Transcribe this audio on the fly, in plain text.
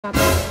Three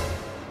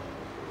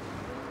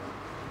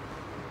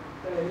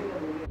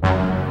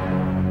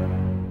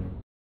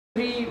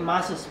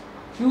masses,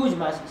 huge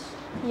masses.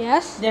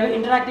 Yes. They were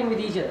interacting with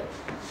each other.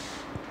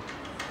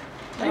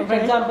 Like, for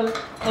Okay. example,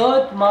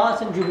 Earth, Mars,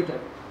 and Jupiter.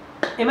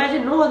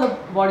 Imagine no other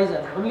bodies are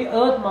there, only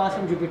Earth, Mars,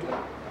 and Jupiter.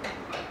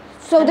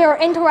 So they're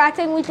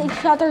interacting with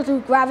each other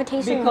through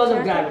gravitation. Because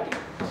of gravity.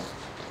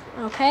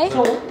 Okay.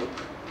 So,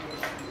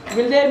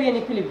 will there be an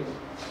equilibrium?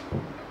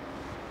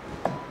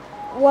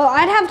 Well,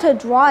 I'd have to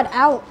draw it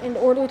out in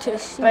order to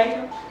see.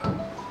 Right?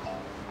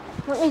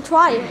 Let me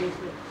try it.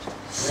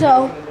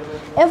 So,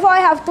 if I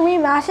have three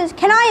masses,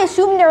 can I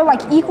assume they're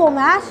like equal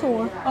mass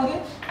or?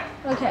 Okay.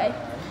 Okay.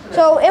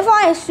 So if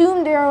I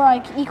assume they're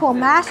like equal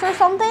mass or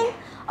something,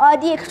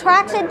 the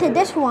attraction to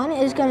this one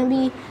is going to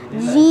be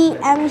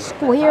Zm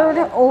squared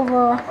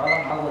over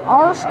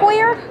R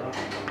squared.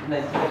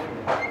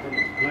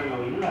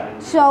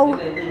 So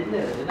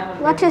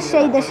let's just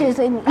say this is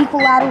an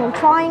equilateral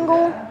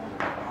triangle.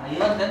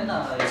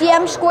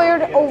 Gm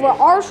squared over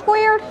R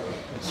squared.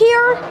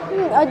 Here,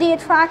 the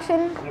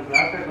attraction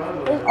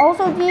is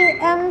also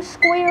Gm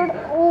squared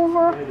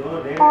over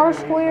R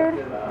squared.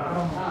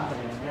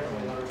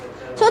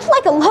 So it's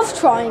like a love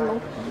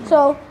triangle.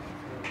 So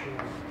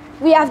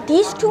we have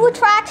these two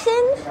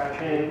attractions,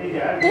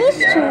 and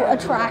these two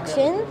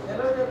attractions.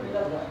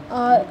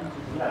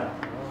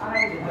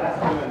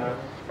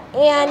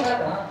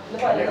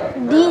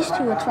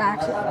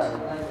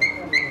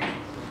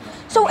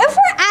 So if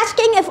we're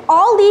asking if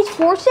all these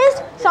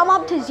forces sum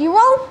up to 0,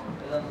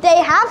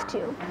 they have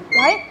to,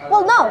 right?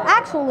 Well, no,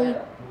 actually,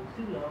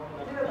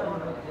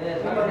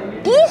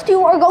 these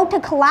two are going to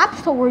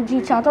collapse towards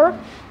each other.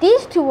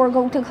 These two are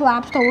going to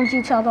collapse towards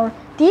each other.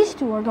 These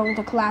two are going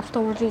to collapse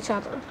towards each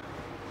other.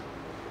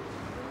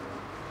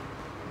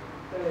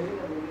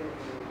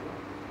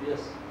 Yes.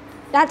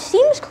 That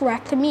seems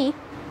correct to me.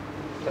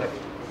 Correct.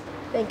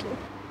 Thank you.